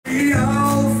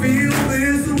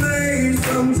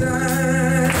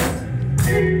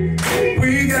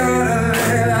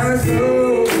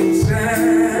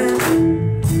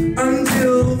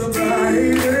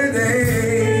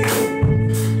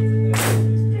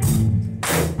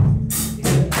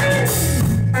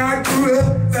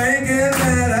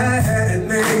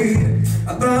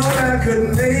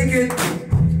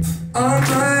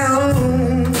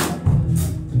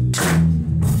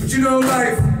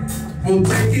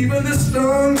Even the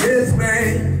strongest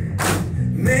man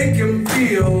make him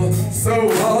feel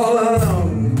so all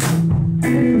alone.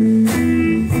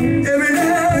 Every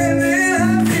now and then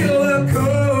I feel a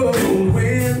cold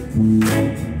wind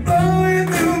blowing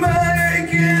through my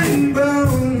aching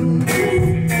bones.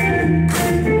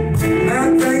 I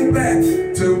think back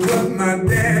to what my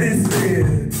daddy said.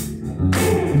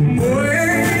 Boy,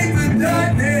 ain't the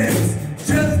darkness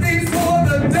just before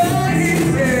the dawn, he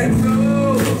said.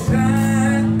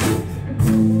 SoulShine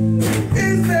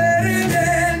is better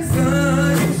than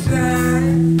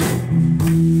sunshine.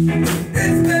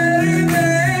 It's better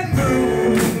than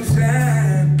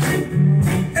moonshine.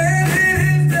 And it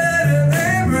is better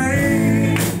than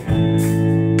rain.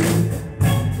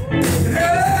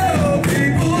 Oh,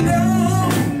 people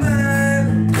don't mind,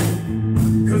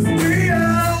 'cause we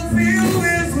all feel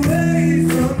this way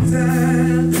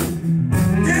sometimes.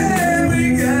 Yeah, we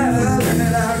gotta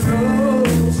let our soul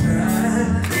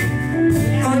shine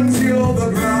until the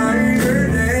brighter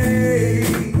day.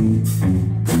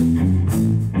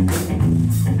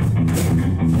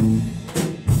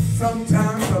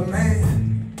 Sometimes a man,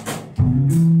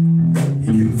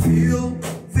 he can feel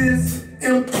this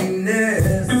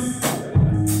emptiness,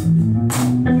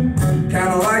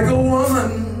 kinda like a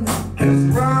woman has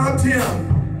robbed him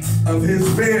of his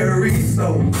very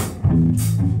soul.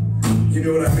 You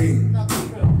know what I mean?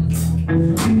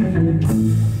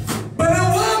 But a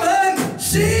woman,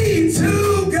 she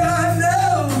too, God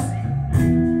knows,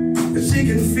 that she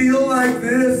can feel like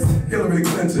this. Hillary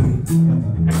Clinton,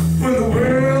 when the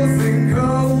world's in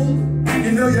cold,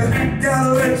 you know you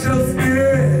gotta let your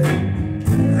spirit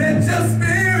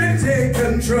take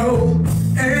control.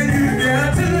 And you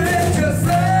got to let your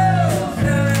soul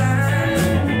shine.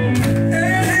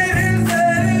 And it is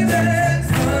better than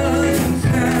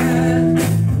sunshine.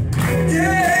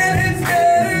 Yeah, it's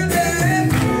better than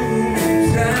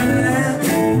moonshine.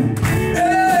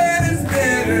 And it's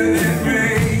better than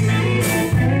rain.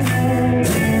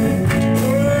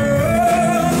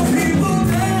 Oh, people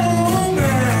don't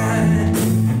mind.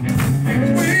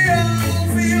 We all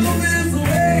feel this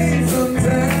way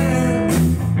sometimes.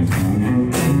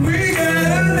 We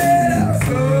gotta let our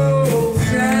soul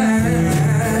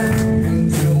shine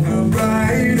until the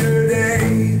brighter day.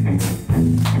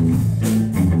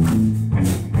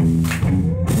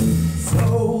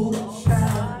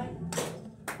 SoulShine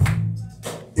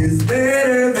is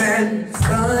better than